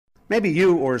Maybe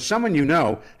you or someone you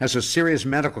know has a serious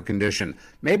medical condition.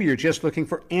 Maybe you're just looking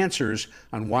for answers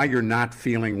on why you're not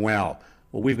feeling well.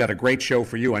 Well, we've got a great show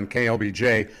for you on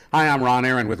KLBJ. Hi, I'm Ron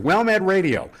Aaron with WellMed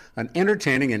Radio, an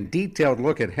entertaining and detailed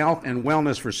look at health and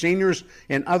wellness for seniors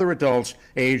and other adults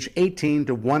age 18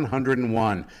 to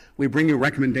 101. We bring you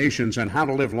recommendations on how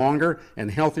to live longer and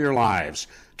healthier lives.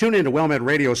 Tune in to WellMed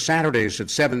Radio Saturdays at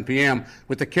 7 p.m.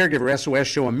 with the Caregiver SOS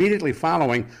show immediately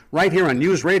following, right here on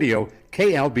News Radio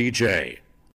KLBJ.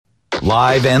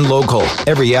 Live and local,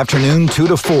 every afternoon 2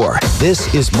 to 4.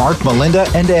 This is Mark, Melinda,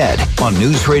 and Ed on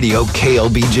News Radio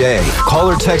KLBJ. Call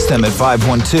or text them at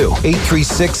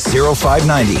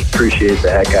 512-836-0590. Appreciate the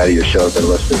heck out of your show. I've been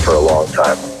listening for a long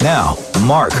time. Now,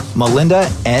 Mark, Melinda,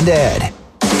 and Ed.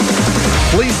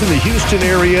 Police in the Houston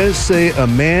area say a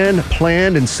man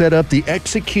planned and set up the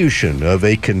execution of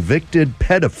a convicted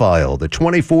pedophile. The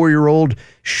 24-year-old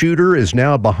shooter is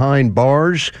now behind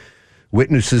bars.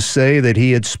 Witnesses say that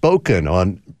he had spoken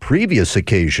on previous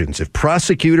occasions. If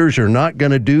prosecutors are not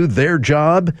going to do their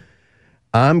job,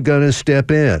 I'm going to step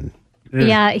in.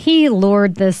 Yeah, he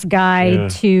lured this guy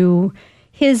to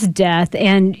his death,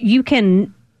 and you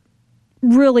can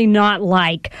really not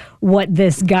like what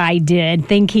this guy did,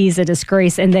 think he's a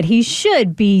disgrace and that he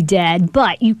should be dead,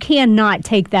 but you cannot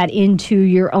take that into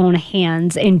your own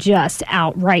hands and just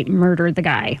outright murder the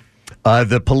guy.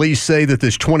 The police say that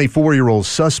this 24-year-old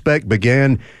suspect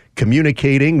began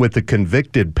communicating with the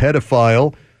convicted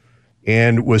pedophile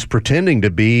and was pretending to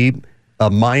be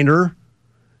a minor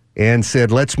and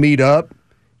said, let's meet up.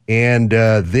 And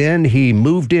then he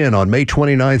moved in on May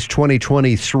 29th,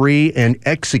 2023 and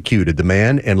executed the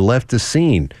man and left the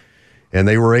scene. And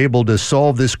they were able to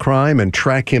solve this crime and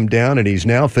track him down, and he's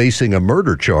now facing a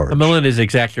murder charge. Melinda is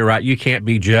exactly right. You can't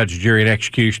be judge, jury, and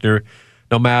executioner.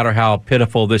 No matter how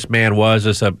pitiful this man was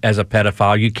as a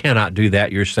pedophile, you cannot do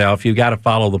that yourself. You've got to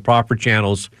follow the proper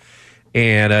channels,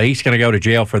 and he's going to go to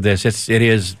jail for this. It's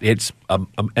an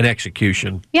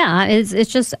execution. Yeah,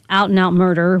 it's just out and out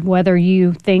murder, whether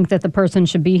you think that the person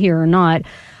should be here or not.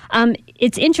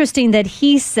 It's interesting that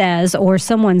he says, or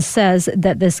someone says,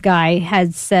 that this guy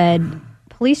had said,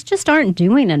 police just aren't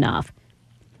doing enough.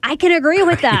 I can agree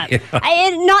with that.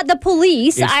 Not the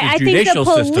police. I think the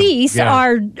police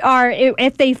are,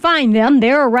 if they find them,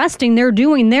 they're arresting, they're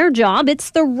doing their job.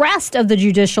 It's the rest of the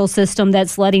judicial system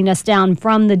that's letting us down,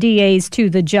 from the DAs to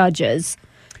the judges.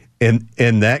 And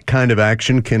that kind of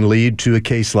action can lead to a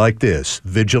case like this,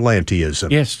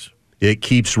 vigilantism. Yes. It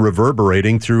keeps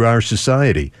reverberating through our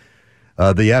society.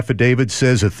 The affidavit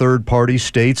says a third party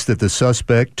states that the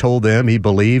suspect told them he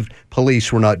believed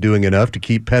police were not doing enough to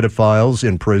keep pedophiles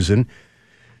in prison.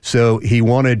 So he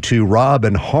wanted to rob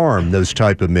and harm those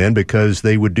type of men because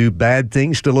they would do bad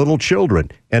things to little children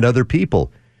and other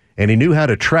people. And he knew how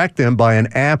to track them by an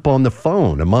app on the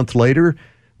phone. A month later,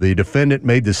 the defendant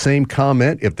made the same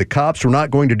comment. If the cops were not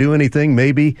going to do anything,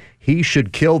 maybe he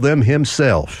should kill them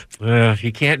himself.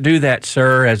 You can't do that,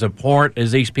 sir. As abhorrent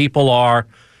as these people are,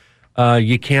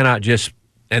 you cannot just,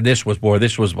 and this was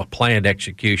a planned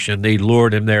execution. They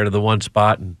lured him there to the one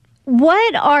spot. And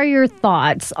what are your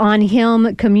thoughts on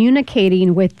him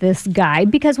communicating with this guy?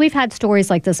 Because we've had stories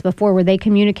like this before where they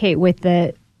communicate with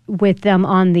them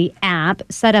on the app,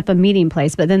 set up a meeting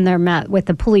place, but then they're met with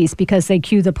the police because they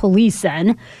cue the police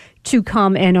in to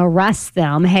come and arrest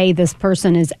them. Hey, this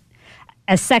person is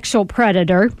a sexual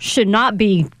predator, should not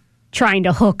be trying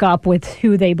to hook up with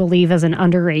who they believe is an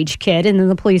underage kid, and then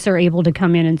the police are able to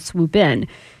come in and swoop in.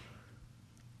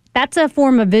 That's a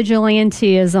form of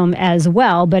vigilantism as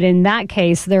well, but in that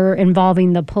case, they're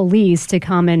involving the police to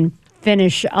come and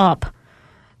finish up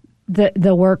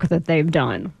the work that they've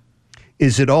done.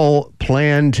 Is it all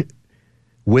planned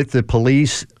with the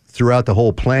police throughout the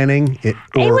whole planning,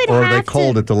 or are they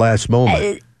called at the last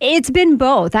moment? It's been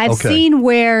both. I've seen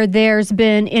where there's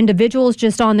been individuals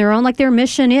just on their own, like their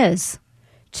mission is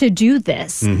to do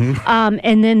this. Mm-hmm.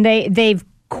 And then they've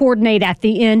coordinate at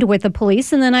the end with the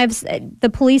police. And then the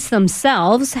police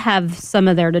themselves have some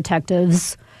of their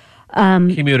detectives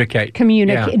communicate,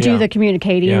 do the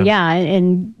communicating,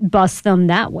 and bust them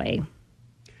that way.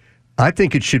 I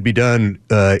think it should be done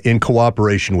in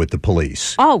cooperation with the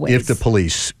police. Always. If the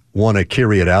police want to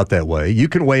carry it out that way. You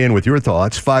can weigh in with your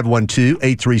thoughts,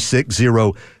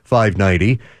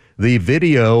 512-836-0590. The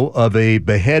video of a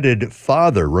beheaded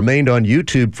father remained on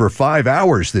YouTube for 5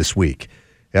 hours this week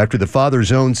after the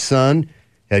father's own son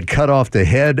had cut off the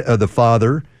head of the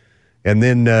father and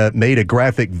then made a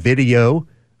graphic video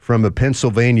from a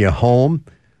Pennsylvania home.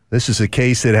 This is a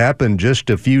case that happened just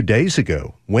a few days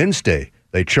ago, Wednesday.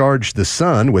 They charged the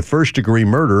son with first-degree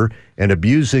murder and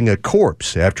abusing a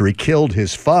corpse after he killed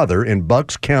his father in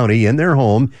Bucks County in their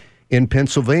home in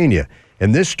Pennsylvania.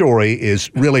 And this story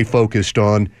is really focused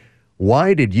on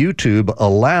why did YouTube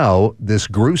allow this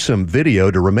gruesome video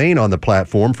to remain on the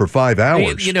platform for 5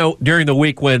 hours? You know, during the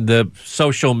week when the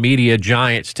social media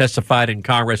giants testified in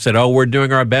Congress, said, we're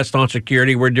doing our best on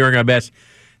security, we're doing our best.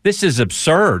 This is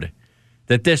absurd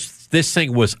that this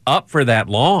thing was up for that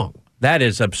long. That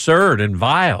is absurd and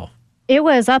vile. It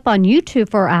was up on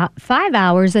YouTube for 5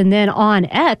 hours and then on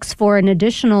X for an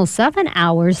additional 7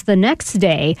 hours the next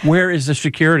day. Where is the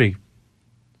security?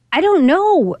 I don't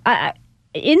know.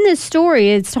 In this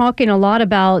story, it's talking a lot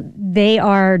about they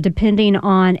are depending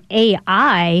on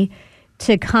AI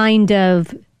to kind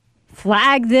of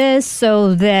flag this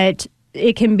so that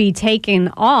it can be taken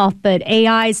off, but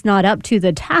AI is not up to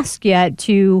the task yet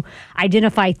to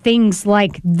identify things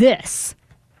like this.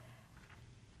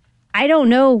 I don't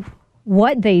know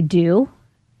what they do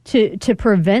to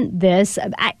prevent this,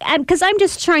 because I'm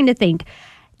just trying to think.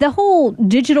 The whole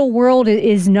digital world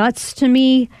is nuts to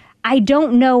me. I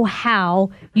don't know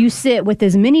how you sit with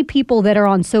as many people that are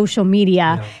on social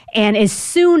media, and as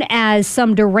soon as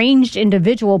some deranged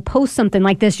individual posts something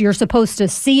like this, you're supposed to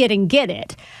see it and get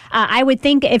it. I would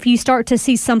think if you start to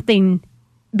see something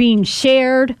being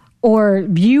shared or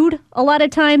viewed a lot of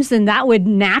times, then that would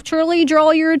naturally draw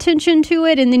your attention to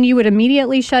it, and then you would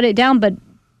immediately shut it down. But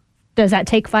does that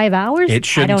take 5 hours? It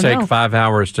shouldn't take 5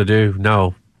 hours to do.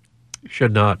 No,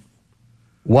 should not.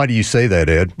 Why do you say that,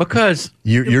 Ed? Because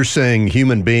you're saying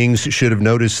human beings should have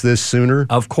noticed this sooner?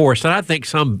 Of course. And I think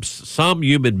some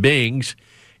human beings,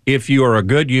 if you are a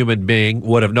good human being,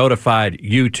 would have notified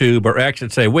YouTube or X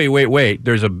and say, wait,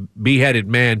 there's a beheaded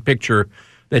man picture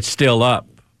that's still up.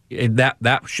 And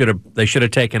they should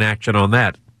have taken action on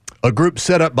that. A group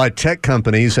set up by tech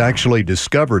companies actually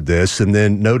discovered this and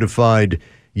then notified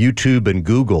YouTube and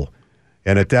Google.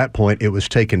 And at that point, it was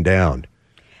taken down.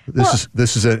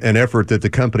 This is an effort that the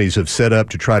companies have set up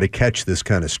to try to catch this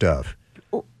kind of stuff.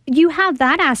 You have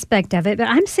that aspect of it, but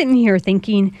I'm sitting here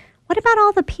thinking, what about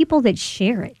all the people that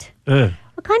share it?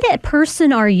 What kind of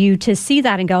person are you to see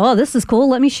that and go, this is cool,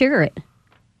 let me share it?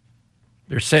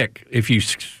 They're sick if you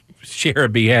share a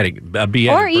beheaded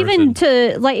or even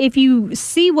person. if you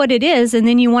see what it is and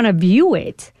then you want to view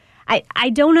it. I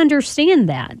don't understand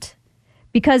that,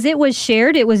 because it was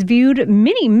shared, it was viewed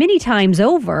many, many times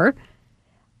over.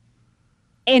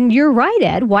 And you're right,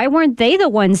 Ed. Why weren't they the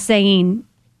ones saying,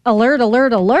 alert,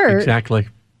 alert, alert? Exactly.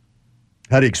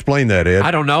 How do you explain that, Ed? I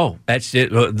don't know. That's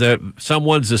it.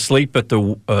 Someone's asleep at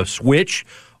the switch,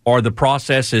 or the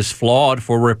process is flawed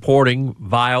for reporting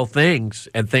vile things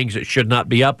and things that should not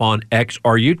be up on X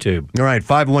or YouTube. All right,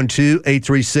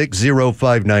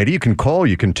 512-836-0590. You can call,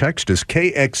 you can text us.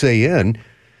 KXAN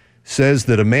says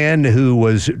that a man who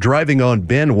was driving on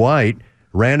Ben White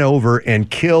ran over and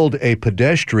killed a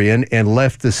pedestrian and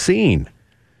left the scene.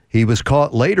 He was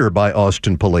caught later by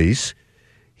Austin police.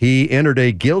 He entered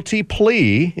a guilty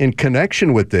plea in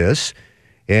connection with this,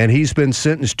 and he's been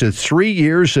sentenced to 3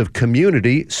 years of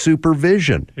community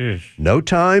supervision. No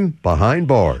time behind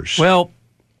bars. Well,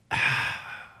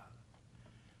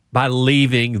 by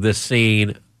leaving the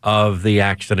scene of the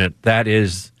accident, that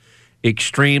is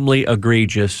extremely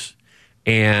egregious,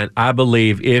 and I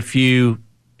believe if you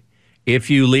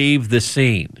leave the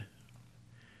scene,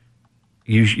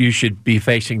 you should be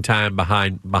facing time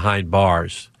behind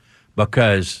bars,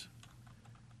 because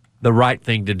the right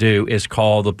thing to do is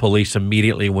call the police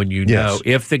immediately when you know. Yes.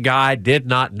 If the guy did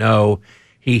not know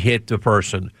he hit the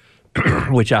person,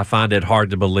 which I find it hard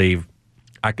to believe,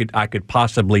 I could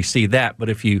possibly see that. But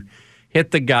if you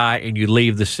hit the guy and you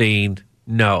leave the scene,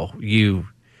 no, you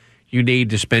need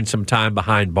to spend some time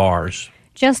behind bars.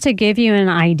 Just to give you an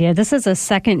idea, this is a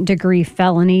second-degree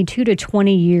felony, 2 to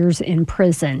 20 years in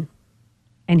prison.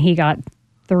 And he got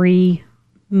 3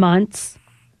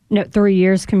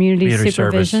 years community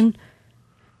supervision. Service.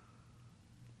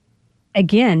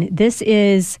 Again, this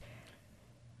is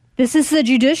the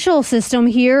judicial system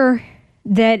here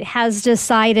that has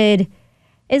decided,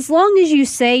 as long as you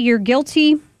say you're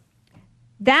guilty,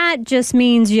 that just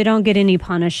means you don't get any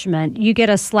punishment. You get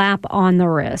a slap on the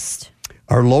wrist.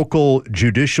 Our local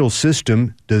judicial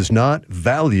system does not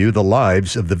value the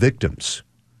lives of the victims.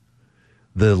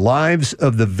 The lives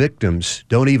of the victims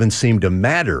don't even seem to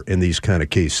matter in these kind of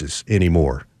cases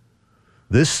anymore.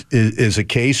 This is a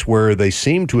case where they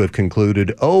seem to have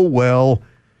concluded,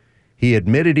 he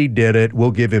admitted he did it.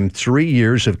 We'll give him 3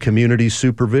 years of community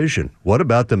supervision. What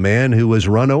about the man who was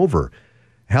run over?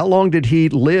 How long did he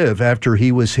live after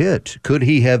he was hit? Could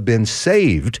he have been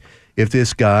saved if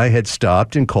this guy had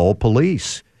stopped and called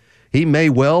police? He may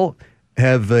well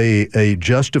have a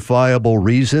justifiable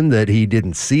reason that he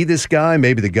didn't see this guy.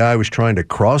 Maybe the guy was trying to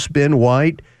cross Ben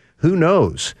White. Who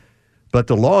knows? But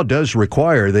the law does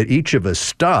require that each of us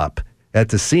stop at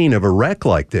the scene of a wreck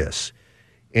like this.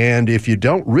 And if you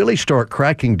don't really start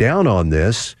cracking down on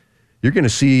this, you're going to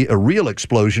see a real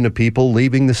explosion of people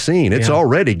leaving the scene. It's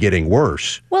already getting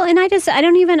worse. Well, and I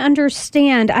don't even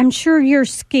understand. I'm sure you're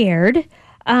scared.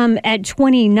 At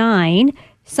 29,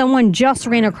 someone just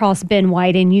ran across Ben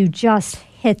White and you just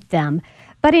hit them.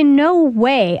 But in no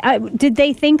way did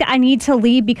they think I need to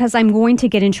leave because I'm going to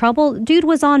get in trouble. Dude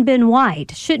was on Ben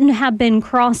White, shouldn't have been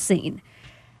crossing.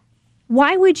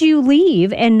 Why would you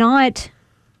leave and not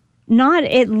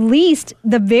at least,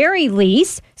 the very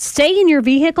least, stay in your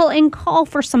vehicle and call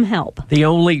for some help?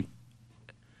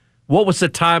 What was the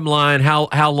timeline?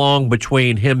 How long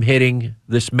between him hitting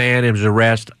this man and his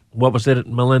arrest? What was it,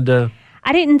 Melinda?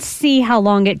 I didn't see how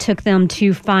long it took them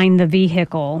to find the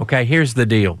vehicle. Okay, here's the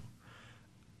deal.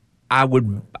 I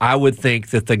would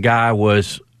think that the guy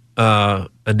was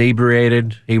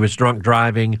inebriated, he was drunk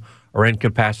driving, or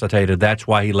incapacitated. That's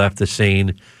why he left the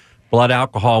scene. Blood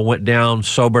alcohol went down,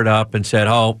 sobered up, and said,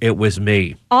 "Oh, it was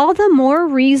me." All the more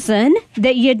reason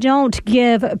that you don't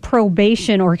give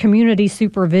probation or community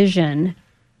supervision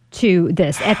to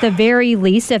this. At the very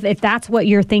least, if that's what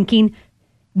you're thinking,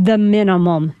 the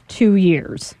minimum 2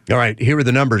 years. All right, here are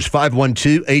the numbers,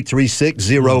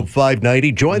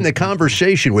 512-836-0590. Join the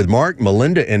conversation with Mark,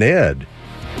 Melinda, and Ed.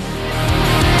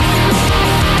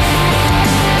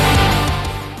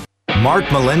 Mark,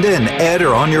 Melinda, and Ed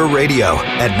are on your radio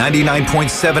at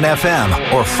 99.7 FM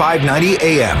or 590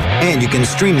 AM. And you can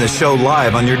stream the show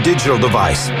live on your digital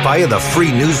device via the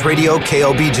free News Radio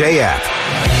KLBJ app.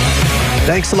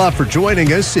 Thanks a lot for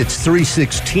joining us. It's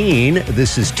 3:16.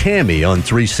 This is Tammy on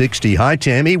 360. Hi,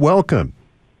 Tammy. Welcome.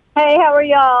 Hey, how are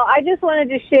y'all? I just wanted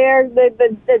to share the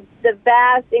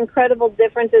vast, incredible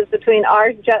differences between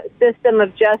our system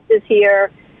of justice here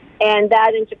and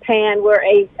that in Japan, where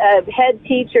a head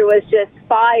teacher was just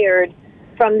fired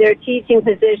from their teaching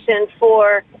position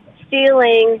for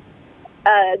stealing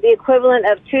the equivalent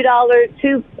of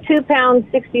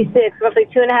 £2.66, roughly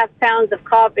 2.5 pounds of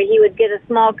coffee. He would get a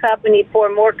small cup and he'd pour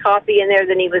more coffee in there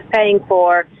than he was paying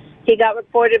for. He got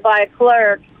reported by a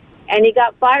clerk and he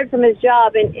got fired from his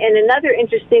job. And another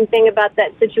interesting thing about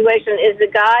that situation is the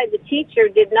teacher,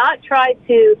 did not try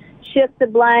to shift the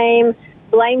blame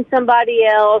somebody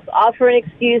else, offer an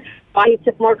excuse why he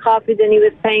took more coffee than he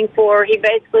was paying for. He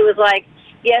basically was like,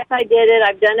 yes, I did it.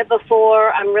 I've done it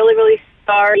before. I'm really, really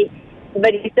sorry.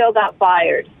 But he still got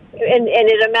fired. And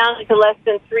it amounted to less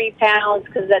than 3 pounds,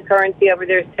 because the currency over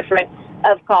there is different,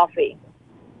 of coffee.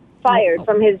 Fired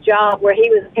from his job where he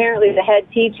was apparently the head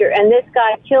teacher. And this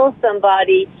guy kills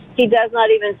somebody. He does not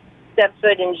even step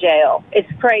foot in jail.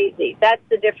 It's crazy. That's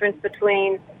the difference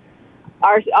between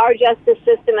our justice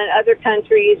system and other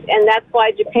countries. And that's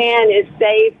why Japan is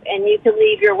safe and you can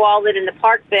leave your wallet in the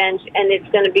park bench and it's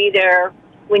going to be there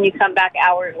when you come back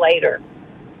hours later.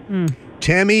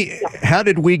 Tammy, how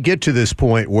did we get to this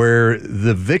point where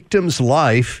the victim's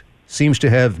life seems to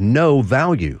have no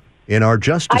value in our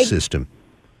justice system?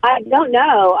 I don't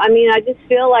know. I mean, I just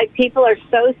feel like people are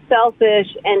so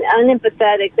selfish and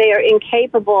unempathetic. They are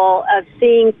incapable of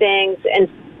seeing things and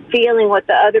feeling what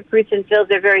the other person feels.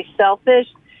 They're very selfish.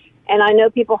 And I know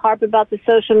people harp about the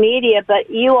social media, but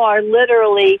you are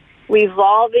literally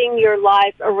revolving your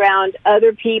life around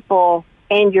other people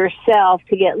and yourself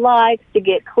to get likes, to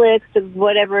get clicks, to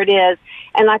whatever it is.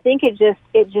 And I think it just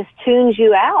tunes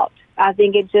you out. I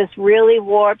think it just really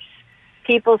warps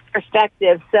people's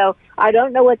perspective. So I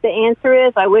don't know what the answer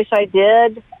is. I wish I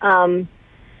did.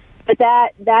 But that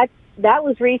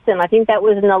was recent. I think that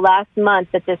was in the last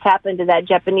month that this happened to that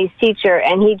Japanese teacher.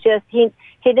 And he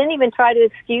didn't even try to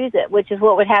excuse it, which is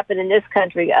what would happen in this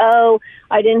country. Oh,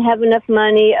 I didn't have enough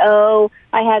money. Oh,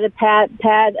 I had a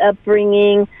bad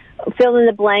upbringing. Fill in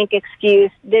the blank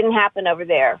excuse. Didn't happen over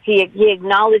there. He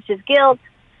acknowledged his guilt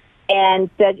and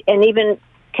said, and even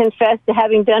confessed to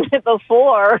having done it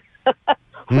before,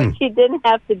 which he didn't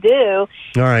have to do.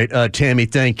 All right, Tammy,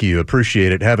 thank you.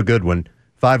 Appreciate it. Have a good one.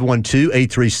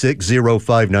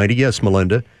 512-836-0590. Yes,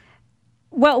 Melinda.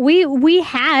 Well, we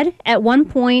had at one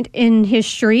point in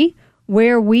history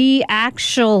where we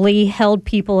actually held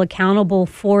people accountable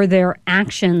for their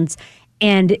actions,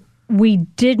 and we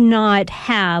did not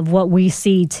have what we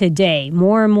see today.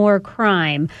 More and more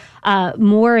crime,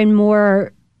 more and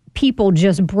more people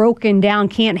just broken down,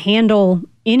 can't handle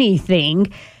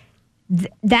anything.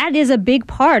 That is a big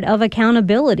part of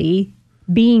accountability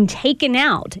being taken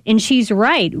out. And she's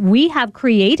right. We have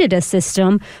created a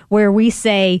system where we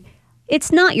say,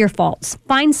 it's not your fault.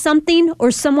 Find something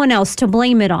or someone else to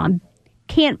blame it on.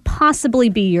 Can't possibly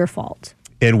be your fault.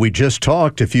 And we just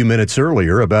talked a few minutes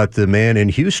earlier about the man in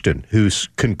Houston who's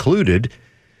concluded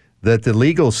that the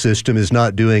legal system is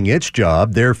not doing its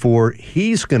job. Therefore,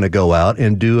 he's going to go out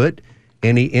and do it.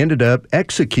 And he ended up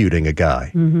executing a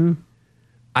guy. Mm-hmm.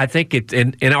 I think it's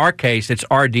in our case, it's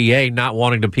RDA not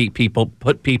wanting to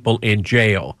put people in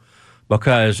jail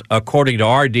because according to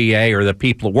RDA or the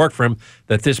people who work for him,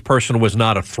 that this person was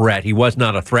not a threat. He was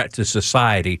not a threat to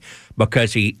society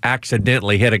because he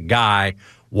accidentally hit a guy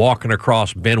walking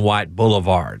across Ben White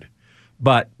Boulevard.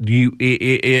 But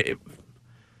if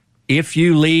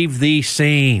you leave the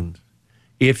scene,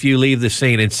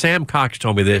 and Sam Cox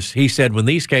told me this, he said when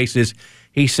these cases,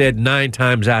 he said 9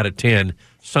 times out of 10,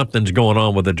 something's going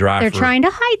on with the driver. They're trying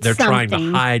to hide They're something. trying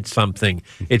to hide something.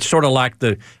 It's sort of like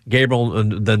the Gabriel,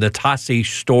 the Natasi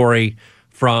story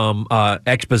from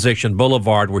Exposition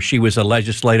Boulevard where she was a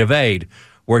legislative aide,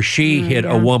 where she hit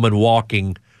a woman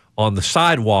walking on the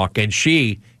sidewalk and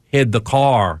she hid the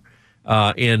car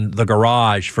in the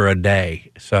garage for a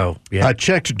day. So, yeah. I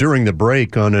checked during the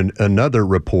break on another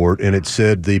report, and it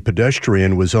said the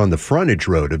pedestrian was on the frontage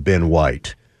road of Ben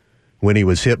White when he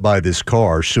was hit by this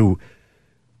car. So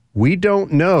we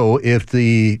don't know if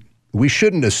we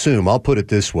shouldn't assume, I'll put it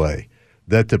this way,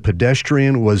 that the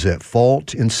pedestrian was at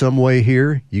fault in some way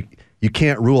here. You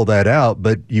can't rule that out,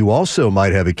 but you also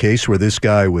might have a case where this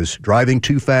guy was driving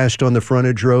too fast on the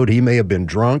frontage road. He may have been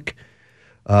drunk.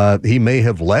 He may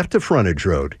have left the frontage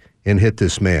road and hit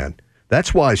this man.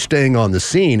 That's why staying on the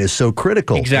scene is so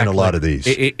critical in a lot of these.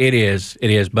 It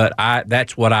is. But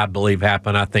that's what I believe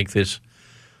happened. I think this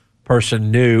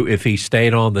person knew if he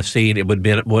stayed on the scene, it would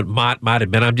been what might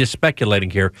have been. I'm just speculating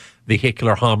here.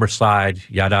 Vehicular homicide.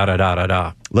 Yada da da da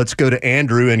da. Let's go to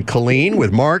Andrew and Colleen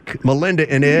with Mark,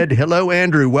 Melinda, and Ed. Hello,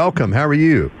 Andrew. Welcome. How are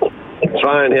you?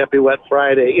 Fine. Happy Wet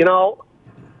Friday. You know,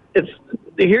 it's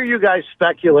to hear you guys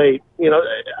speculate. You know,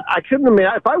 I couldn't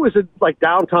imagine if I was at like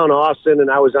downtown Austin and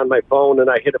I was on my phone and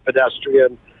I hit a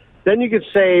pedestrian. Then you could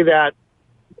say that,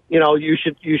 you know, you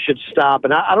should stop.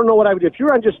 And I don't know what I would do if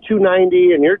you're on just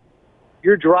 290 and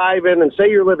you're driving and say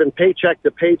you're living paycheck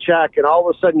to paycheck and all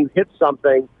of a sudden you hit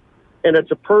something and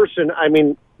it's a person. I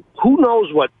mean, who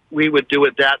knows what we would do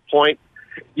at that point?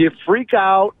 You freak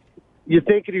out. You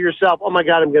think to yourself, oh my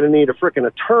God, I'm going to need a freaking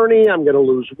attorney. I'm going to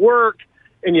lose work.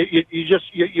 And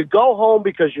you go home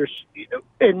because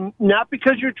and not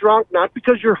because you're drunk, not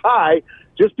because you're high,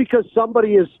 just because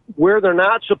somebody is where they're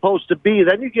not supposed to be.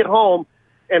 Then you get home,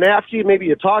 and after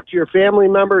you talk to your family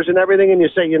members and everything, and you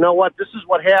say, you know what, this is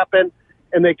what happened,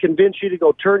 and they convince you to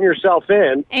go turn yourself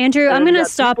in. Andrew, I'm going to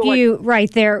stop you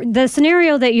right there. The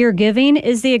scenario that you're giving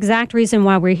is the exact reason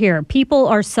why we're here. People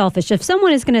are selfish. If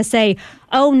someone is going to say,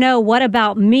 oh no, what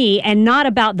about me, and not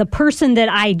about the person that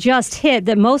I just hit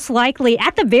that most likely,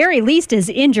 at the very least, is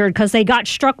injured because they got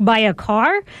struck by a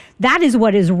car, that is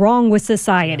what is wrong with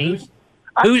society.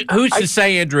 Who's to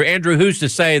say, Andrew? Andrew, who's to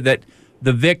say that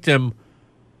the victim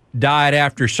died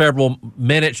after several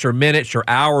minutes or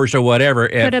hours or whatever?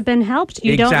 Could have been helped.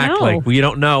 You exactly. don't know. Well, you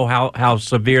don't know how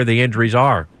severe the injuries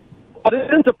are. But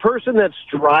isn't the person that's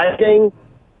driving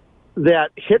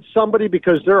that hit somebody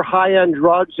because they're high on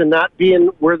drugs and not being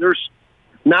where they're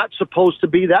not supposed to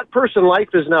be, that person's life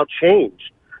is now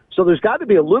changed. So there's got to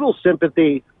be a little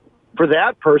sympathy for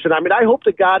that person. I mean, I hope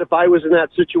to God if I was in that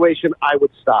situation, I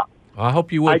would stop. I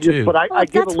hope you would too. But I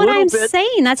give that's a what little I'm bit.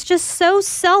 saying. That's just so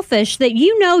selfish that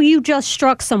you just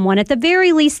struck someone. At the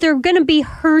very least, they're going to be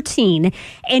hurting.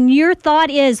 And your thought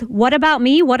is, what about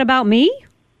me? What about me?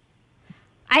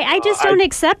 I just don't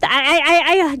accept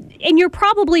that. And you're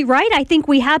probably right. I think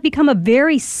we have become a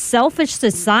very selfish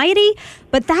society,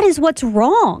 but that is what's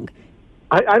wrong.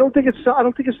 I don't think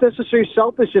it's necessarily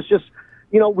selfish. It's just,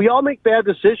 we all make bad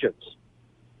decisions,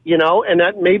 and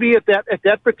that maybe at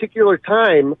that particular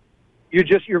time,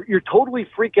 you're totally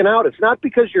freaking out. It's not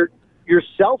because you're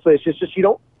selfish. It's just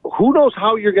who knows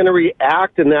how you're going to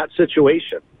react in that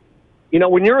situation.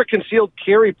 When you're a concealed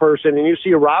carry person and you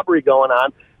see a robbery going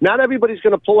on, not everybody's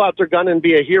going to pull out their gun and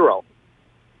be a hero.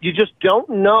 You just don't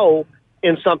know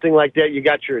in something like that. You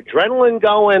got your adrenaline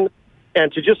going,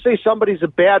 and to just say somebody's a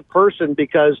bad person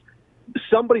because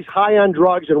somebody's high on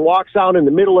drugs and walks out in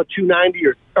the middle of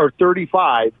 290 or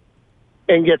 35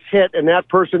 and gets hit, and that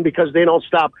person, because they don't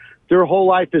stop, their whole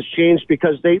life has changed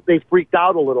because they freaked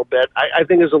out a little bit, I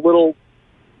think is a little,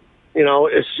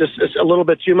 it's a little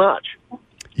bit too much.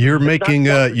 You're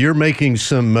making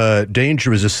some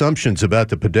dangerous assumptions about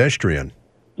the pedestrian.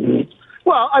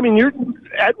 Well, I mean,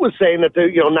 Ed was saying that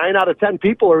 9 out of 10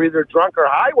 people are either drunk or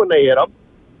high when they hit them.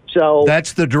 So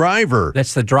that's the driver.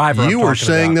 That's the driver. You were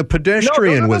saying the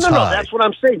pedestrian was high. No, that's what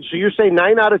I'm saying. So you're saying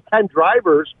 9 out of 10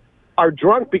 drivers are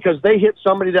drunk because they hit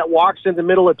somebody that walks in the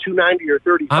middle of 290 or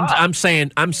 35.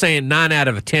 I'm saying 9 out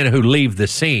of 10 who leave the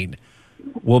scene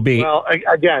will be. Well,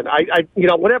 again, I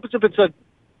what happens if it's a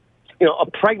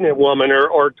pregnant woman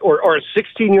or a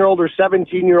 16-year-old or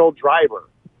 17-year-old driver?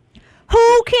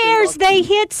 Who cares? They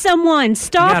hit someone.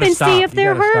 Stop and see if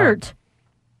they're hurt. Stop.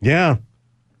 Yeah.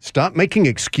 Stop making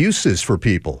excuses for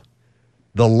people.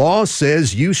 The law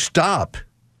says you stop.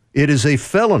 It is a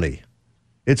felony.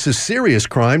 It's a serious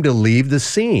crime to leave the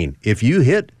scene if you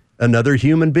hit another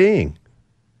human being.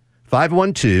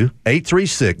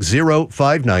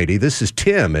 512-836-0590. This is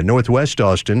Tim in Northwest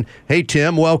Austin. Hey,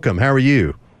 Tim, welcome. How are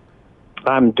you?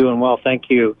 I'm doing well, thank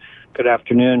you. Good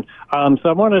afternoon. So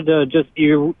I wanted to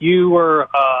you were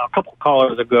a couple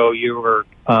callers ago. You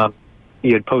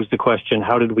had posed the question,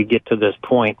 how did we get to this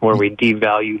point where we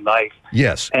devalue life?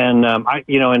 Yes. And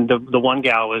and the one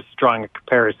gal was drawing a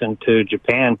comparison to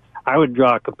Japan. I would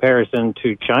draw a comparison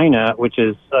to China, which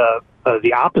is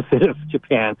the opposite of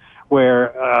Japan,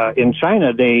 where in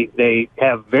China they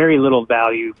have very little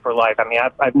value for life. I mean,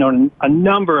 I've known a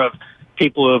number of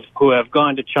people who have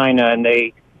gone to China, and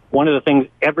one of the things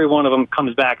every one of them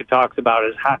comes back and talks about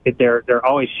is how they're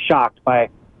always shocked by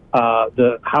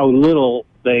how little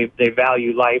they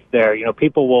value life there. You know,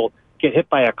 people will get hit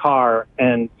by a car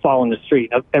and fall in the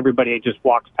street. Everybody just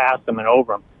walks past them and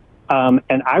over them.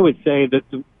 And I would say that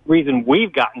the reason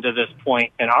we've gotten to this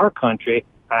point in our country,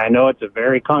 I know it's a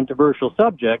very controversial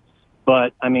subject,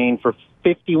 but I mean, for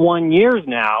 51 years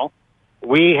now,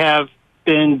 we have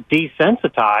been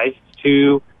desensitized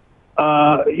to,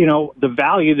 the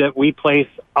value that we place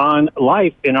on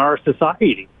life in our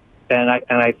society. And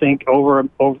I think over a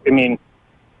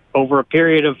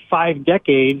period of 5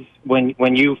 decades,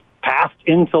 when you passed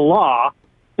into law,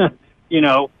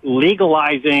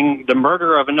 legalizing the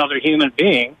murder of another human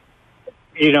being,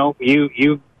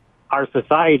 our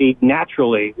society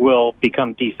naturally will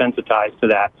become desensitized to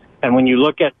that. And when you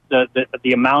look at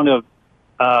the amount of,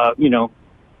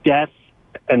 death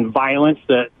and violence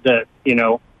that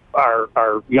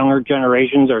our younger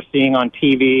generations are seeing on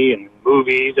TV and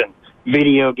movies and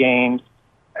video games,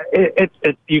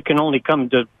 you can only come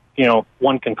to,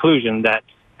 one conclusion, that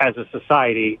as a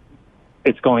society,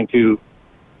 it's going to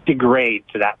degrade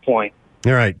to that point.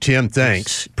 All right, Tim,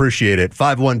 thanks. Appreciate it.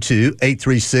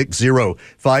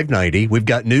 512-836-0590. We've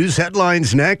got news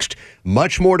headlines next.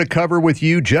 Much more to cover with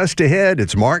you just ahead.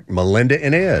 It's Mark, Melinda,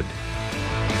 and Ed.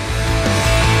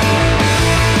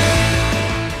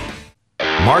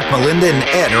 Mark, Melinda, and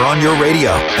Ed are on your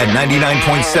radio at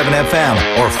 99.7 FM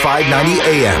or 590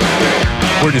 AM.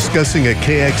 We're discussing a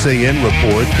KXAN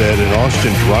report that an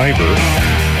Austin driver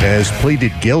has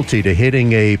pleaded guilty to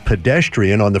hitting a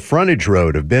pedestrian on the frontage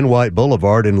road of Ben White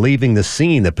Boulevard and leaving the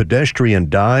scene. The pedestrian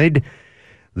died.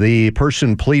 The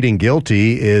person pleading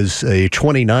guilty is a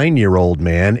 29-year-old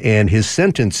man, and his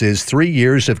sentence is 3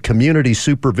 years of community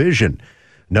supervision.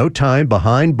 No time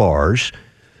behind bars.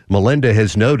 Melinda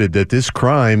has noted that this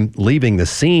crime, leaving the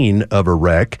scene of a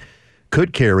wreck,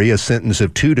 could carry a sentence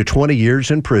of 2 to 20 years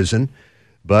in prison,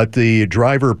 but the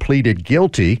driver pleaded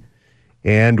guilty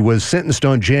and was sentenced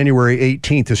on January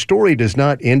 18th. The story does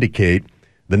not indicate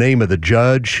the name of the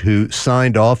judge who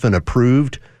signed off and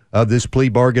approved of this plea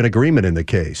bargain agreement in the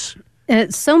case.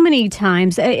 So many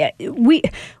times we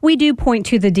do point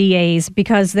to the DAs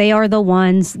because they are the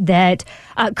ones that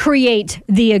create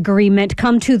the agreement,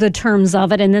 come to the terms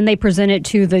of it, and then they present it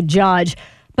to the judge.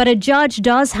 But a judge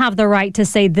does have the right to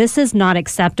say, this is not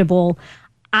acceptable.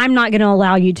 I'm not going to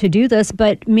allow you to do this.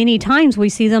 But many times we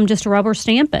see them just rubber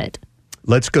stamp it.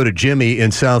 Let's go to Jimmy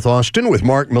in South Austin with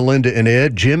Mark, Melinda, and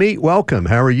Ed. Jimmy, welcome.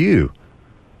 How are you?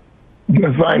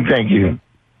 Fine, thank you.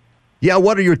 Yeah,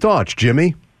 what are your thoughts,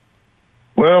 Jimmy?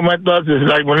 Well, my thoughts is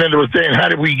like Melinda was saying, how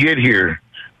did we get here?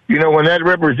 When that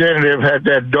representative had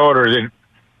that daughter that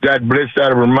got blitzed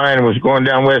out of her mind and was going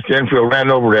down West Enfield, ran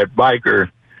over that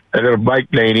biker, that little bike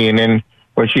lady, and then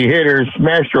when she hit her,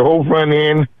 smashed her whole front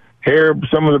end, hair,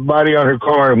 some of the body on her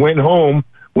car, and went home,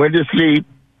 went to sleep,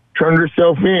 turned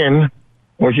herself in.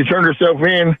 When she turned herself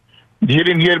in, she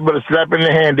didn't get but a slap in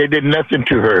the hand. They did nothing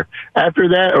to her. After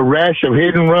that, a rash of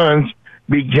hit and runs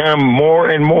became more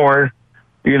and more,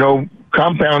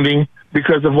 compounding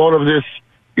because of all of this,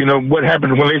 what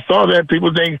happened. When they saw that,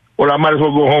 people think, well, I might as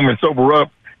well go home and sober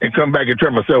up and come back and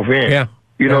turn myself in. Yeah.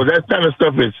 That kind of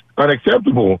stuff is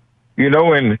unacceptable,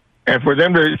 and for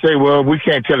them to say, well, we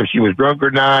can't tell if she was drunk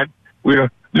or not.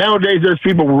 Nowadays, there's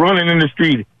people running in the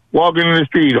street, walking in the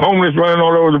street, homeless running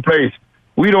all over the place.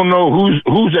 We don't know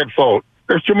who's at fault.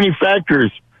 There's too many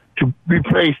factors to be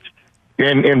placed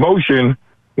in motion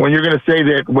when you're going to say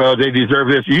that, well, they deserve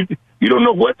this. You don't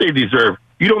know what they deserve.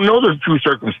 You don't know the true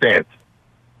circumstance.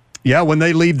 Yeah, when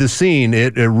they leave the scene,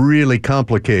 it really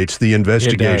complicates the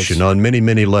investigation on many,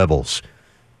 many levels.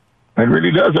 It really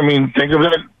does. I mean, think of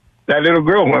that little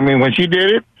girl. I mean, when she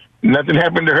did it, nothing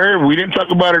happened to her. We didn't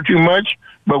talk about her too much,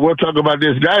 but we'll talk about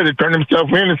this guy that turned himself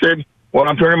in and said, well,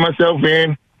 I'm turning myself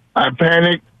in. I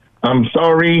panicked. I'm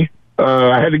sorry.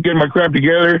 I had to get my crap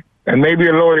together and maybe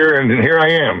a lawyer, and here I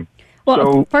am. Well,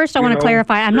 so, first I want to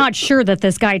clarify, I'm not sure that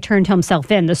this guy turned himself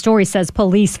in. The story says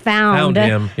police found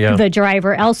him, yeah. the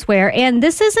driver elsewhere. And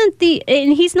this isn't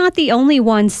and he's not the only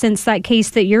one since that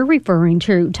case that you're referring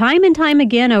to. Time and time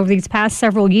again over these past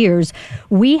several years,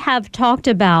 we have talked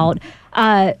about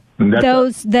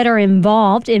those that are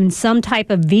involved in some type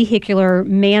of vehicular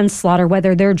manslaughter,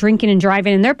 whether they're drinking and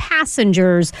driving and their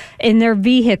passengers in their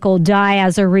vehicle die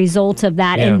as a result of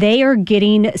that. Yeah. And they are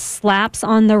getting slaps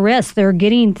on the wrist. They're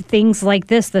getting things like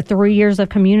this, the 3 years of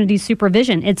community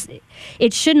supervision.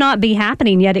 It should not be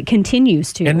happening, yet it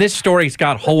continues to. And this story's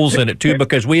got holes in it, too,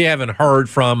 because we haven't heard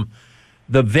from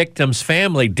the victim's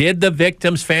family. Did the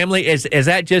victim's family, is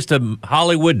that just a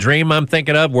Hollywood dream I'm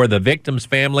thinking of, where the victim's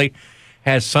family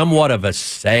has somewhat of a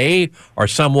say or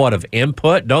somewhat of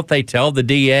input? Don't they tell the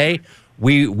DA,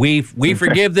 we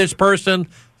forgive this person,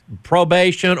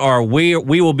 probation, or we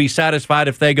will be satisfied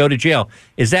if they go to jail?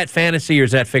 Is that fantasy or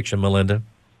is that fiction, Melinda?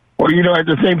 Well, at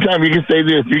the same time, you can say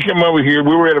this. You come over here,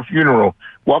 we were at a funeral,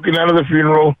 walking out of the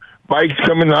funeral, bikes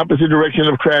come in the opposite direction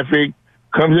of traffic,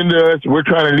 comes into us, we're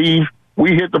trying to leave,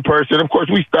 we hit the person. Of course,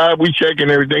 we stop, we check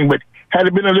and everything, but had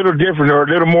it been a little different or a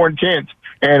little more intense,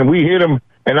 and we hit them,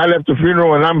 and I left the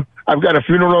funeral, and I've got a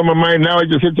funeral on my mind now. I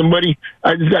just hit somebody.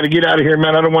 I just got to get out of here,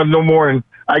 man. I don't want no more. And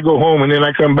I go home, and then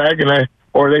I come back,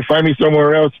 or they find me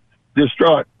somewhere else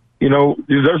distraught.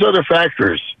 There's other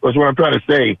factors. That's what I'm trying to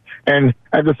say. And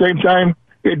at the same time,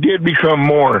 it did become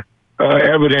more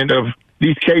evident of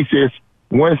these cases.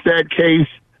 Once that case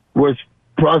was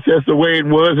processed the way it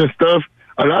was and stuff,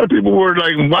 a lot of people were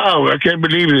like, wow, I can't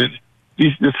believe it.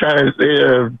 This kind of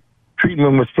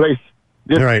treatment was placed.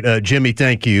 All right, Jimmy,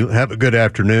 thank you. Have a good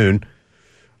afternoon.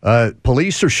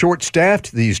 Police are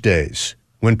short-staffed these days.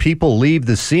 When people leave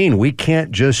the scene, we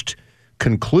can't just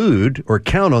conclude or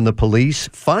count on the police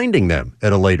finding them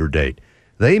at a later date.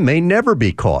 They may never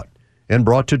be caught and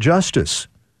brought to justice.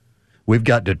 We've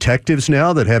got detectives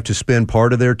now that have to spend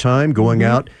part of their time going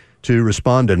out to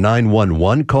respond to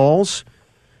 911 calls.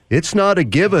 It's not a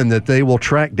given that they will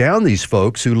track down these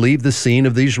folks who leave the scene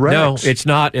of these wrecks. No, it's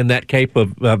not. In that case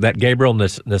of that Gabriel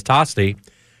Nastasti,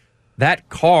 that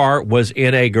car was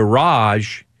in a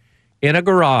garage, and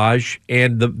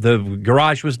the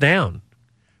garage was down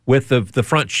with the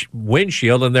front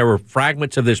windshield, and there were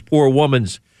fragments of this poor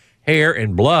woman's hair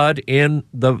and blood in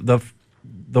the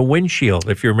windshield,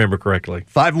 if you remember correctly.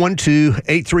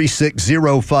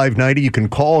 512-836-0590. You can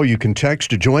call, you can text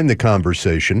to join the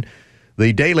conversation.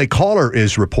 The Daily Caller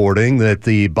is reporting that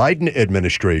the Biden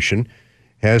administration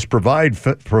has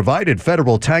provided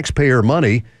federal taxpayer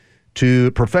money to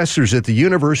professors at the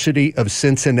University of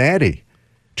Cincinnati,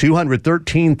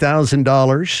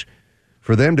 $213,000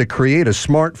 for them to create a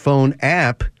smartphone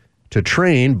app to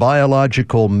train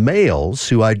biological males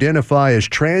who identify as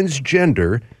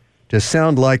transgender to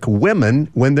sound like women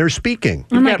when they're speaking.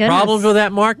 You've got problems with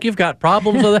that, Mark? You've got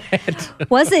problems with that?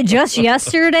 Was it just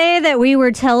yesterday that we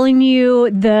were telling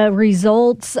you the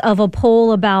results of a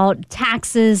poll about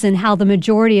taxes and how the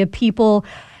majority of people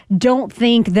don't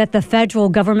think that the federal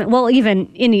government, well,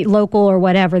 even any local or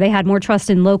whatever, they had more trust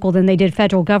in local than they did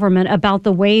federal government about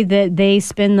the way that they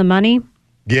spend the money?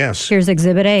 Yes. Here's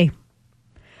Exhibit A.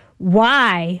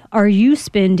 Why are you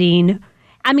spending...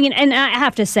 I mean, and I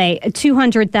have to say,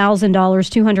 $200,000,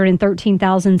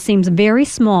 $213,000 seems very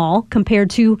small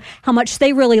compared to how much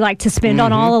they really like to spend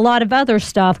on a lot of other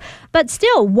stuff. But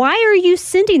still, why are you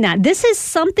sending that? This is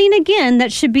something, again,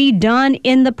 that should be done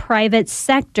in the private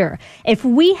sector. If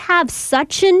we have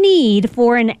such a need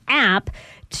for an app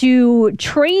to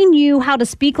train you how to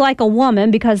speak like a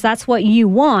woman because that's what you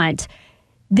want,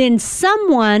 then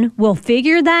someone will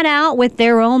figure that out with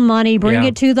their own money, bring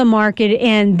it to the market,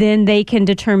 and then they can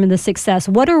determine the success.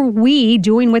 What are we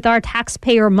doing with our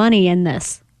taxpayer money in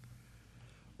this?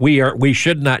 We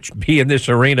should not be in this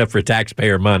arena for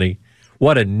taxpayer money.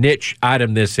 What a niche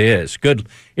item this is. Good.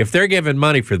 If they're giving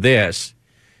money for this,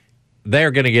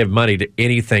 they're going to give money to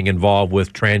anything involved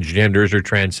with transgenders or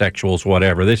transsexuals,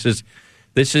 whatever. This is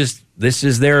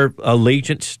their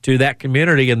allegiance to that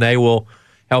community, and they will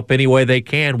help any way they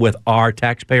can with our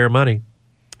taxpayer money.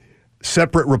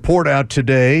 Separate report out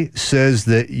today says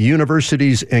that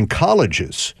universities and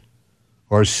colleges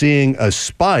are seeing a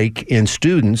spike in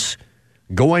students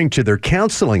going to their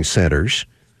counseling centers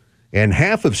And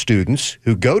half of students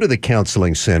who go to the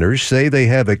counseling centers say they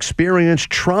have experienced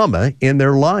trauma in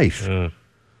their life.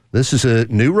 This is a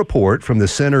new report from the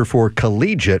Center for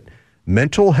Collegiate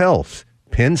Mental Health,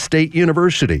 Penn State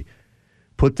University.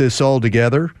 Put this all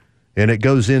together, and it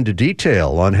goes into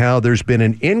detail on how there's been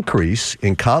an increase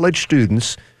in college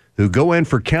students who go in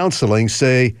for counseling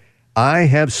say, I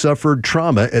have suffered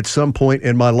trauma at some point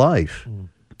in my life.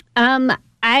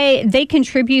 They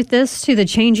contribute this to the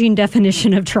changing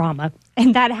definition of trauma,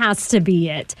 and that has to be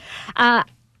it.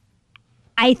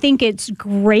 I think it's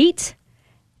great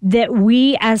that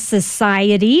we as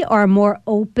society are more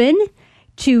open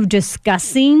to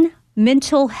discussing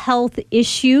mental health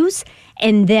issues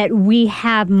and that we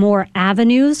have more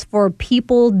avenues for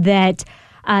people that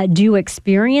do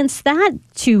experience that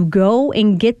to go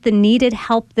and get the needed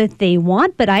help that they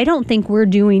want. But I don't think we're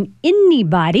doing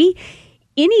anybody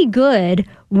any good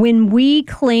when we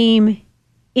claim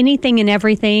anything and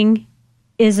everything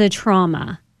is a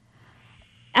trauma.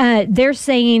 They're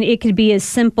saying it could be as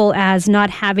simple as not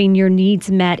having your needs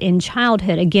met in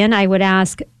childhood. Again, I would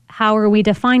ask, how are we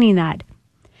defining that?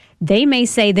 They may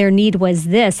say their need was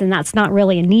this, and that's not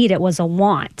really a need, it was a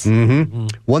want. Mm-hmm.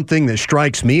 One thing that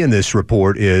strikes me in this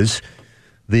report is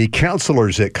the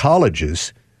counselors at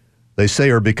colleges, they say,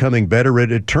 are becoming better at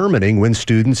determining when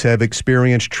students have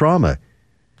experienced trauma,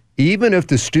 even if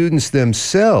the students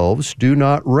themselves do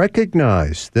not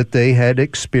recognize that they had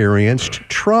experienced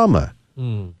trauma.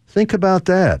 Think about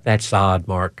that. That's odd,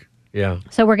 Mark. Yeah.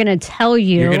 So we're going to tell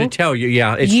you. You're going to tell you,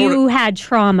 yeah. It's you had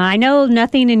trauma. I know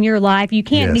nothing in your life. You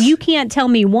can't. Yes. You can't tell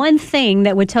me one thing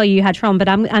that would tell you you had trauma. But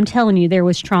I'm telling you, there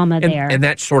was trauma there. And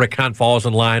that sort of kind of falls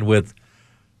in line with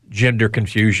gender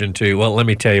confusion too. Well, let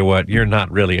me tell you what. You're not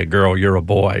really a girl. You're a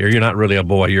boy. Or you're not really a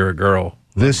boy. You're a girl.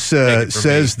 This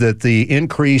says that the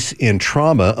increase in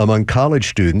trauma among college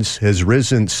students has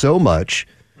risen so much,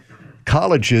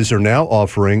 colleges are now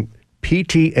offering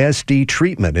PTSD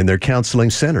treatment in their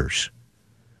counseling centers,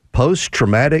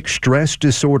 post-traumatic stress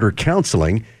disorder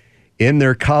counseling in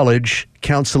their college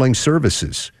counseling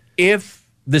services. If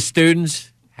the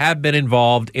students have been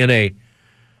involved in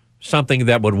something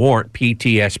that would warrant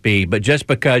PTSD, but just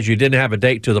because you didn't have a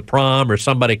date to the prom or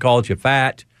somebody called you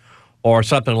fat or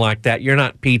something like that, you're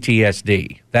not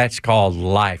PTSD. That's called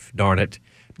life, darn it.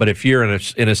 But if you're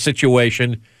in a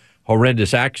situation,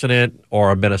 horrendous accident or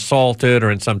have been assaulted or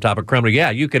in some type of criminal,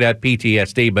 yeah, you could have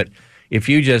PTSD. But if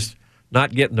you just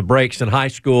not getting the breaks in high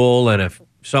school and if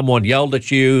someone yelled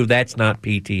at you, that's not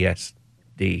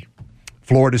PTSD.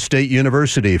 Florida State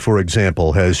University, for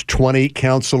example, has 20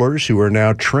 counselors who are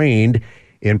now trained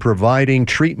in providing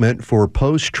treatment for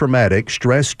post-traumatic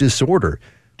stress disorder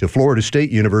to Florida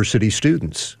State University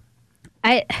students.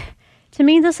 To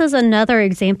me, this is another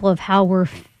example of how we're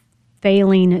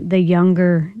failing the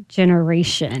younger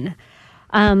generation.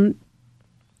 I'm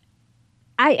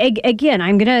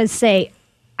going to say,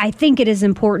 I think it is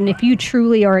important if you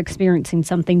truly are experiencing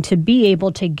something to be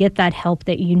able to get that help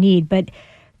that you need. But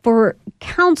for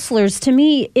counselors, to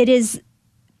me, it is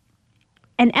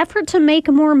an effort to make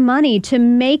more money, to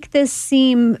make this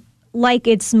seem like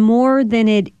it's more than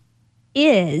it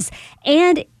is.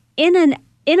 And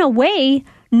in a way,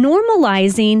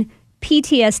 normalizing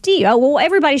PTSD. Oh, well,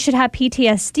 everybody should have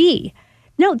PTSD.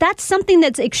 No, that's something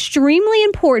that's extremely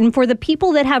important for the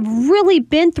people that have really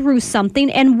been through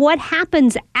something and what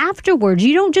happens afterwards.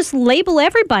 You don't just label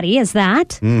everybody as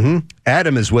that. Mm-hmm.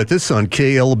 Adam is with us on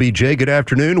KLBJ. Good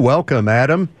afternoon. Welcome,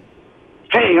 Adam.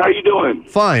 Hey, how you doing?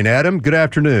 Fine, Adam. Good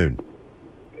afternoon.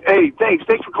 Hey, thanks.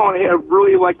 Thanks for calling. Hey, I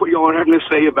really like what y'all are having to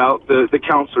say about the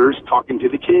counselors talking to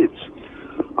the kids.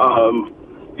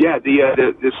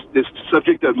 This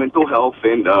subject of mental health,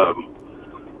 and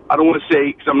I don't want to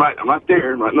say, because I'm not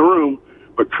there, I'm not in the room,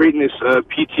 but creating this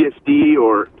PTSD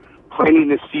or planting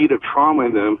this seed of trauma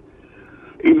in them.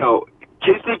 You know,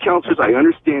 kids need counselors. I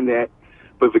understand that,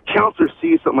 but if a counselor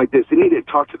sees something like this, they need to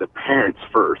talk to the parents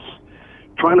first.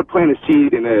 Trying to plant a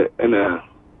seed in a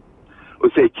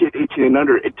let's say a kid 18 and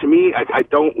under, to me, I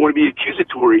don't want to be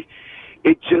accusatory.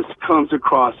 It just comes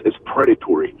across as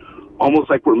predatory,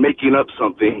 almost like we're making up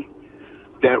something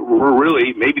that we're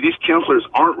really, maybe these counselors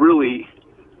aren't really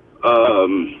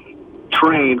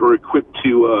trained or equipped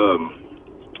to,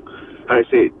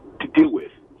 to deal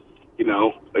with. You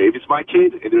know, if it's my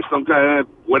kid and there's some kind of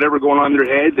whatever going on in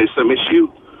their head, there's some issue,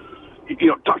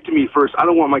 talk to me first. I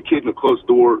don't want my kid in a closed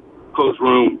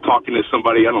room talking to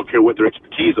somebody. I don't care what their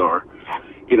expertise are.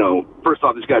 First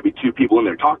off, there's got to be two people in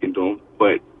there talking to them,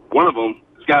 but one of them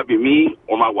has got to be me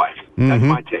or my wife. That's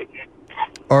my take.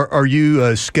 Are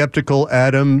you skeptical,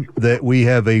 Adam, that we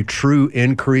have a true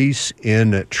increase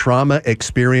in trauma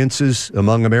experiences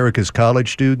among America's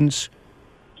college students?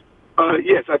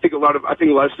 Yes, I think a lot of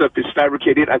stuff is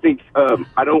fabricated. I think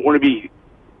I don't want to be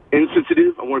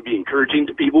insensitive. I want to be encouraging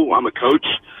to people. I'm a coach.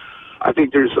 I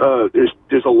think there's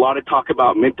a lot of talk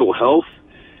about mental health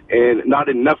and not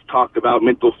enough talk about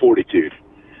mental fortitude.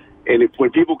 And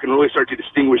when people can really start to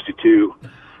distinguish the two,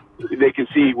 they can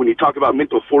see when you talk about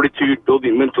mental fortitude,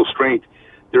 building mental strength,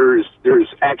 there's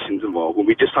actions involved. When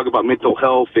we just talk about mental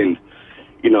health and,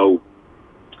 the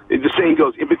saying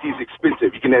goes, empathy is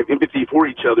expensive. You can have empathy for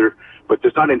each other, but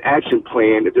there's not an action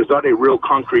plan. If there's not a real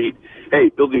concrete,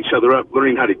 building each other up,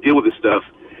 learning how to deal with this stuff,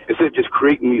 instead of just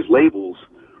creating these labels,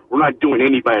 we're not doing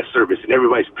anybody a service and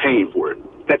everybody's paying for it.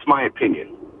 That's my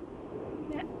opinion.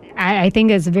 I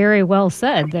think it's very well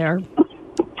said there.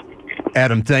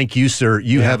 Adam, thank you, sir.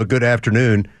 You have a good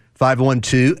afternoon.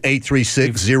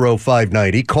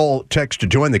 512-836-0590. Call, text to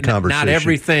join the conversation. Not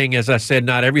everything, as I said,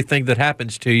 not everything that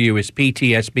happens to you is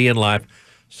PTSD in life.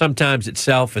 Sometimes it's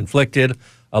self-inflicted.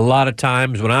 A lot of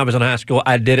times when I was in high school,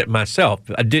 I did it myself.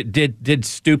 I did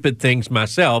stupid things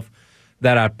myself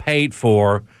that I paid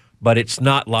for, but it's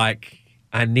not like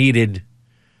I needed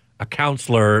a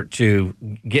counselor to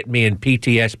get me in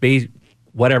PTSD,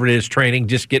 whatever it is, training,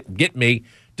 just get me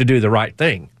to do the right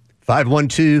thing.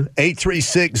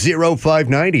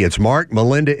 512-836-0590. It's Mark,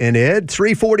 Melinda, and Ed,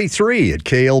 343 at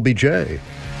KLBJ.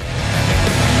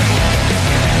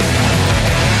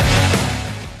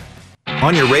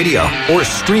 On your radio or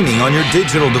streaming on your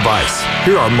digital device.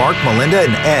 Here are Mark, Melinda,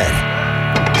 and Ed.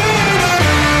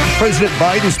 President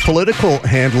Biden's political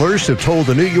handlers have told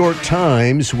the New York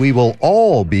Times we will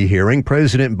all be hearing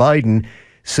President Biden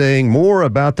saying more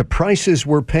about the prices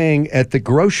we're paying at the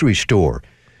grocery store.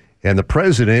 And the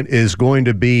president is going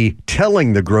to be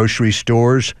telling the grocery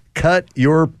stores, cut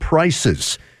your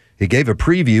prices. He gave a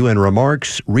preview and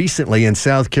remarks recently in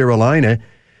South Carolina.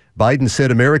 Biden said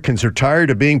Americans are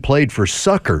tired of being played for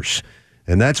suckers.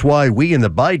 And that's why we in the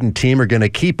Biden team are going to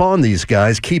keep on these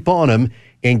guys, keep on them,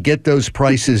 and get those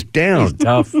prices down. He's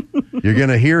tough. You're going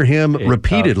to hear him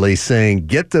repeatedly saying,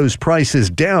 get those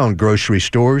prices down, grocery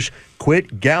stores.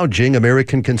 Quit gouging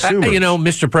American consumers.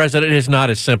 Mr. President, it's not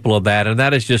as simple as that, and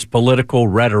that is just political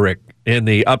rhetoric in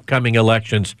the upcoming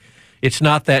elections. It's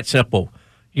not that simple.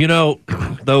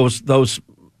 Those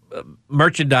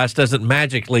merchandise doesn't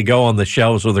magically go on the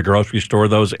shelves of the grocery store.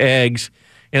 Those eggs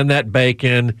and that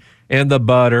bacon and the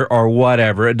butter or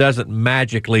whatever, it doesn't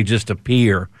magically just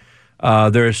appear.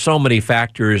 There are so many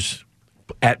factors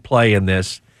at play in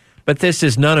this, but this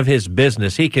is none of his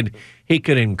business. He could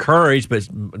encourage, but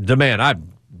demand, I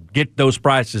get those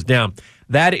prices down.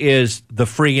 That is the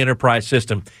free enterprise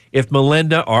system. If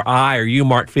Melinda or I or you,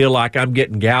 Mark, feel like I'm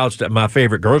getting gouged at my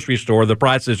favorite grocery store, the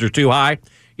prices are too high,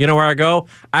 you know where I go?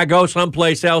 I go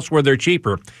someplace else where they're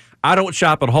cheaper. I don't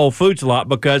shop at Whole Foods a lot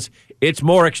because it's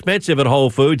more expensive at Whole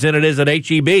Foods than it is at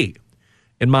H-E-B,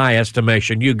 in my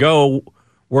estimation. You go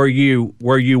where you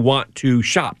want to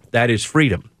shop. That is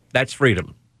freedom. That's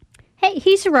freedom. Hey,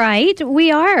 he's right. We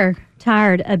are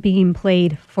tired of being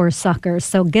played for suckers.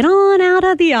 So get on out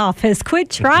of the office. Quit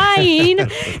trying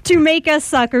to make us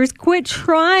suckers. Quit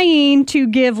trying to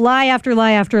give lie after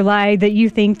lie after lie that you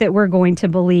think that we're going to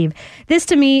believe. This,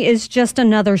 to me, is just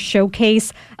another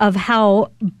showcase of how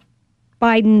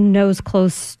Biden knows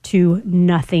close to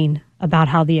nothing about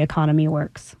how the economy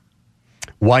works.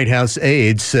 White House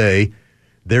aides say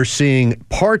they're seeing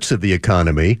parts of the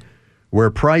economy where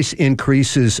price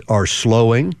increases are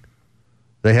slowing.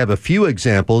 They have a few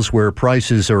examples where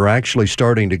prices are actually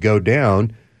starting to go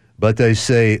down, but they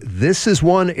say this is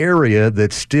one area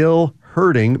that's still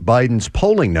hurting Biden's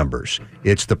polling numbers.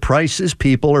 It's the prices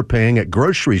people are paying at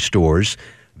grocery stores.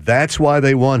 That's why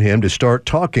they want him to start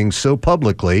talking so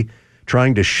publicly,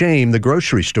 trying to shame the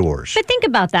grocery stores. But think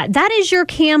about that. That is your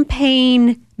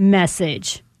campaign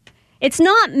message. It's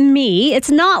not me. It's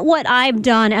not what I've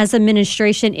done as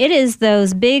administration. It is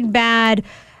those big, bad,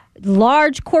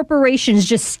 large corporations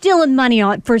just stealing money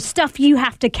for stuff you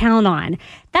have to count on.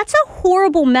 That's a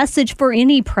horrible message for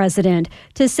any president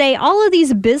to say all of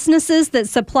these businesses that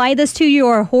supply this to you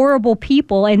are horrible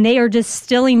people and they are just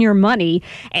stealing your money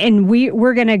and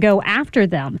we're going to go after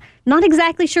them. Not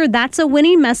exactly sure that's a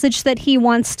winning message that he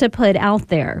wants to put out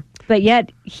there, but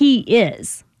yet he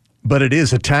is. But it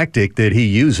is a tactic that he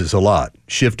uses a lot,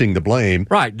 shifting the blame.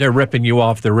 Right. They're ripping you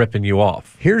off. They're ripping you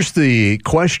off. Here's the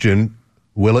question.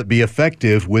 Will it be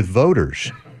effective with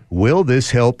voters? Will this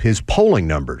help his polling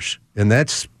numbers? And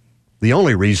that's the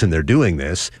only reason they're doing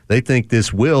this. They think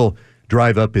this will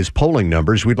drive up his polling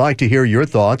numbers. We'd like to hear your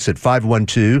thoughts at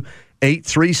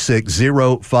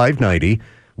 836-0590.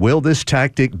 Will this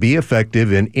tactic be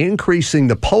effective in increasing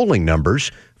the polling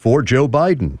numbers for Joe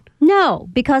Biden? No,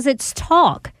 because it's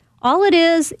talk. All it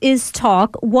is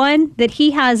talk. One, that he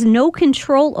has no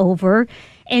control over.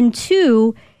 And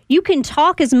two, you can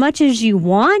talk as much as you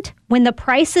want. When the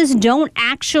prices don't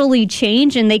actually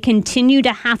change and they continue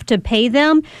to have to pay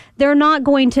them, they're not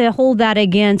going to hold that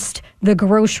against the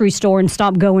grocery store and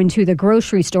stop going to the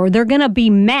grocery store. They're going to be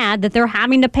mad that they're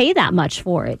having to pay that much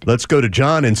for it. Let's go to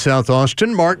John in South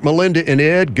Austin. Mark, Melinda, and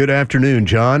Ed, good afternoon.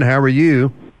 John, how are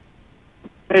you?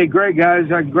 Hey, great, guys.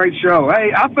 Great show.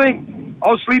 Hey, I think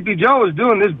old Sleepy Joe is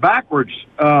doing this backwards.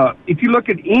 If you look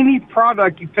at any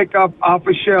product you pick up off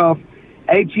a shelf,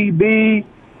 H-E-B,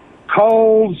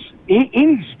 Kohl's,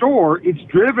 any store, it's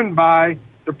driven by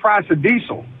the price of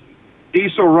diesel.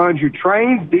 Diesel runs your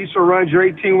trains. Diesel runs your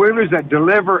 18-wheelers that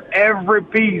deliver every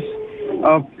piece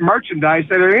of merchandise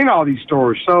that are in all these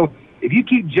stores. So if you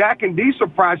keep jacking diesel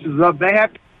prices up, they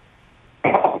have to.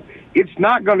 It's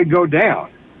not going to go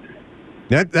down.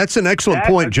 That's an excellent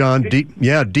point, John.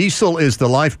 Diesel is the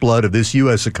lifeblood of this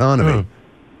U.S. economy.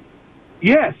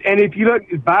 Yes, and if you look,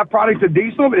 byproduct of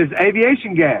diesel is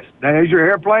aviation gas. That is your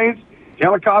airplanes,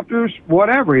 helicopters,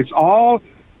 whatever. It's all,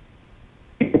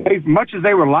 as much as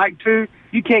they would like to,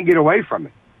 you can't get away from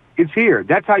it. It's here.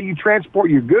 That's how you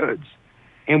transport your goods.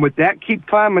 And with that, keep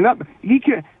climbing up.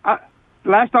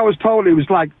 Last I was told, it was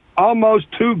like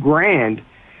almost $2,000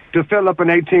 to fill up an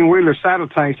 18-wheeler saddle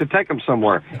tanks to take them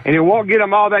somewhere. And it won't get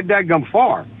them all that daggum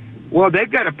far. Well,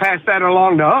 they've got to pass that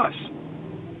along to us.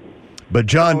 But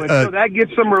John, so until that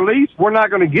gets some relief, we're not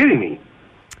going to get any.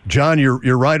 John,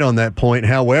 you're right on that point.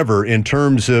 However, in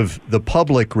terms of the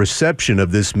public reception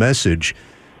of this message,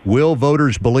 will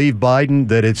voters believe Biden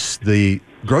that it's the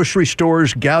grocery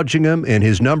stores gouging him and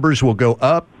his numbers will go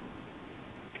up?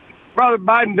 Brother,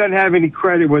 Biden doesn't have any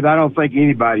credit with, I don't think,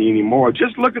 anybody anymore.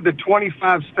 Just look at the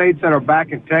 25 states that are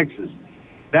back in Texas.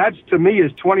 That's, to me,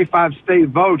 is 25 state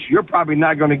votes you're probably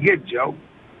not going to get, Joe.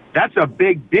 That's a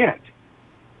big dent.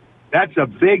 That's a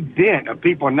big dent of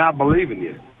people not believing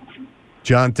you.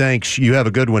 John, thanks. You have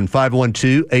a good one.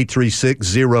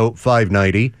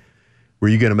 512-836-0590. Were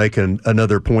you going to make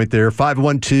another point there?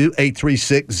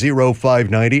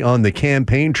 512-836-0590. On the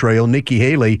campaign trail, Nikki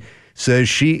Haley says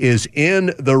she is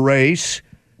in the race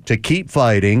to keep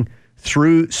fighting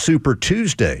through Super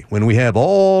Tuesday, when we have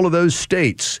all of those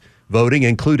states voting,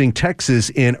 including Texas,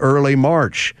 in early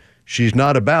March. She's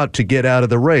not about to get out of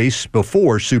the race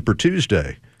before Super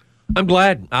Tuesday. I'm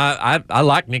glad. I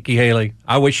like Nikki Haley.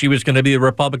 I wish she was going to be the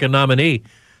Republican nominee.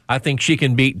 I think she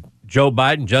can beat Joe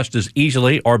Biden just as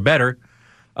easily or better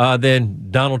than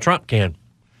Donald Trump can.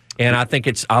 And I think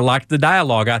I like the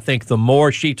dialogue. I think the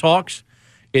more she talks,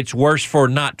 it's worse for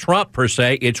not Trump per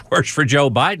se. It's worse for Joe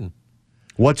Biden.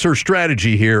 What's her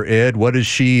strategy here, Ed? What is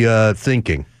she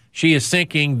thinking? She is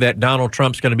thinking that Donald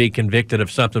Trump's going to be convicted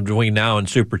of something between now and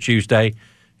Super Tuesday.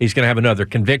 He's going to have another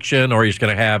conviction, or he's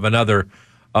going to have another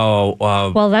well,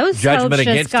 those judgment hopes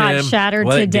against just got him. shattered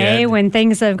today when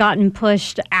things have gotten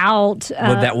pushed out.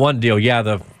 With that one deal,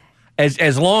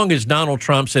 as long as Donald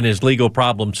Trump's and his legal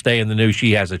problems stay in the news,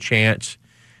 she has a chance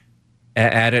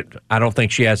at it. I don't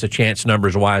think she has a chance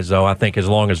numbers-wise, though. I think as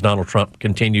long as Donald Trump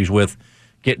continues with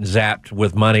getting zapped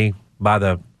with money by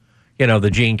the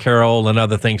Jean Carroll and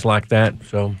other things like that.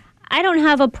 So I don't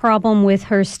have a problem with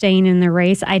her staying in the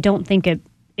race. I don't think it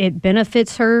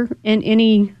benefits her in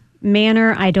any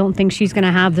manner. I don't think she's going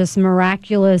to have this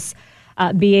miraculous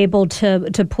be able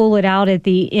to pull it out at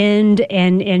the end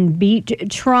and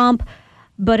beat Trump.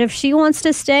 But if she wants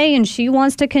to stay and she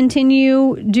wants to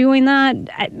continue doing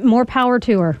that, more power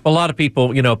to her. A lot of people,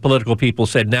 political people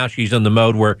said now she's in the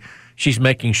mode where she's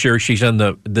making sure she's in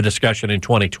the discussion in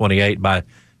 2028 by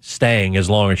staying as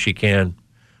long as she can,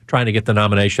 trying to get the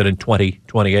nomination in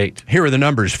 2028. Here are the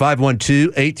numbers,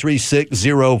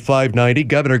 512-836-0590.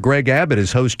 Governor Greg Abbott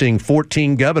is hosting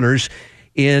 14 governors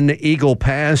in Eagle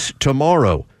Pass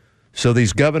tomorrow. So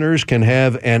these governors can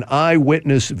have an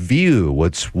eyewitness view.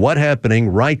 What's happening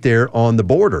right there on the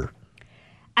border?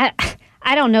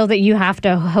 I don't know that you have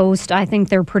to host. I think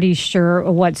they're pretty sure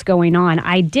what's going on.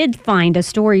 I did find a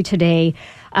story today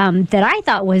that I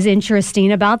thought was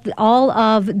interesting about all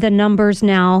of the numbers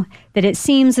now that it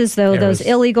seems as though those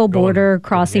illegal border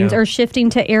crossings are shifting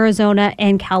to Arizona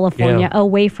and California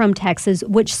away from Texas,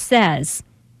 which says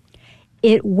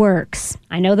it works.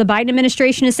 I know the Biden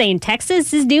administration is saying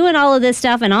Texas is doing all of this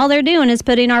stuff and all they're doing is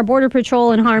putting our border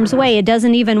patrol in harm's way. It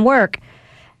doesn't even work.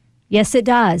 Yes, it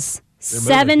does.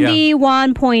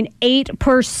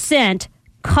 71.8%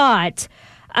 caught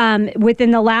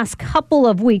within the last couple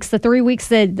of weeks, the 3 weeks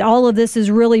that all of this has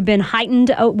really been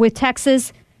heightened with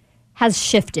Texas, has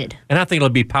shifted. And I think it'll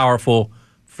be powerful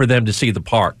for them to see the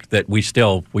park that we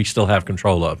still have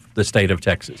control of, the state of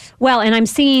Texas. Well, and I'm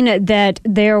seeing that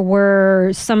there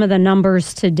were some of the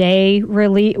numbers today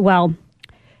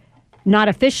not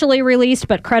officially released,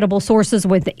 but credible sources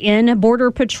within Border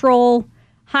Patrol.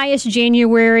 Highest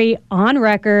January on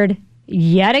record.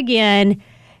 Yet again,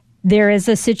 there is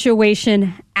a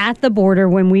situation at the border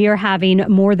when we are having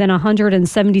more than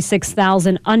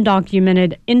 176,000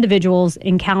 undocumented individuals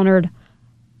encountered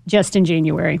just in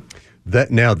January.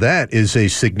 That is a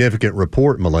significant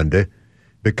report, Melinda,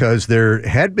 because there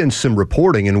had been some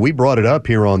reporting, and we brought it up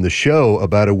here on the show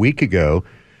about a week ago,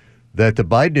 that the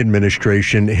Biden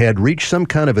administration had reached some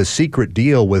kind of a secret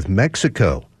deal with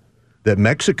Mexico, that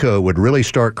Mexico would really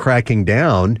start cracking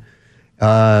down.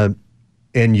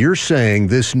 And you're saying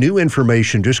this new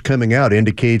information just coming out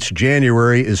indicates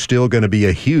January is still going to be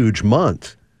a huge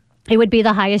month. It would be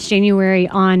the highest January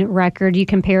on record. You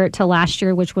compare it to last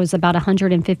year, which was about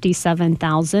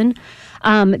 157,000.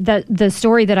 The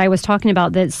story that I was talking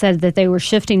about that said that they were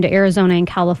shifting to Arizona and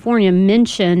California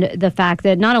mentioned the fact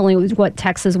that not only was what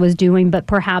Texas was doing, but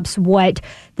perhaps what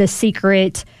the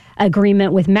secret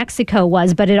agreement with Mexico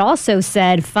was, but it also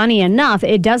said, funny enough,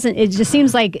 it just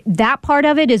seems like that part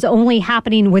of it is only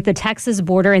happening with the Texas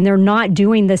border, and they're not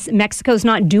doing this. Mexico's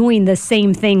not doing the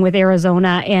same thing with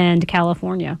Arizona and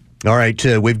California. All right,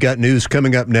 we've got news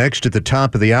coming up next at the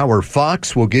top of the hour.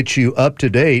 Fox will get you up to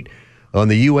date on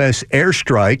the U.S.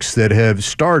 airstrikes that have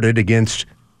started against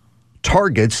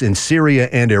targets in Syria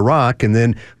and Iraq. And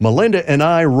then Melinda and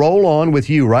I roll on with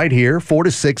you right here, 4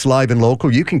 to 6 live and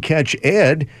local. You can catch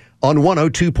Ed on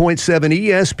 102.7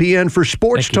 ESPN for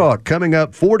Sports Talk coming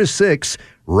up 4 to 6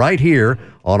 right here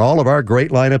on all of our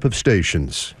great lineup of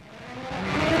stations.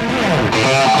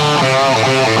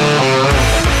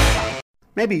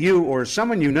 Maybe you or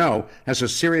someone you know has a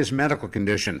serious medical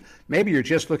condition. Maybe you're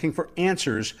just looking for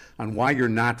answers on why you're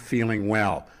not feeling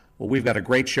well. Well, we've got a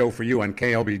great show for you on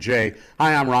KLBJ.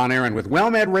 Hi, I'm Ron Aaron with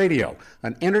WellMed Radio,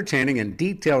 an entertaining and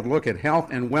detailed look at health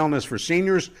and wellness for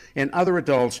seniors and other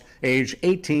adults age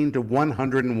 18 to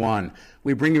 101.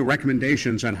 We bring you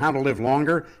recommendations on how to live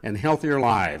longer and healthier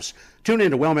lives. Tune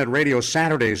in to WellMed Radio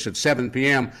Saturdays at 7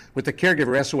 p.m. with the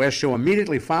Caregiver SOS show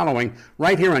immediately following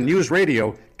right here on News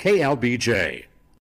Radio KLBJ.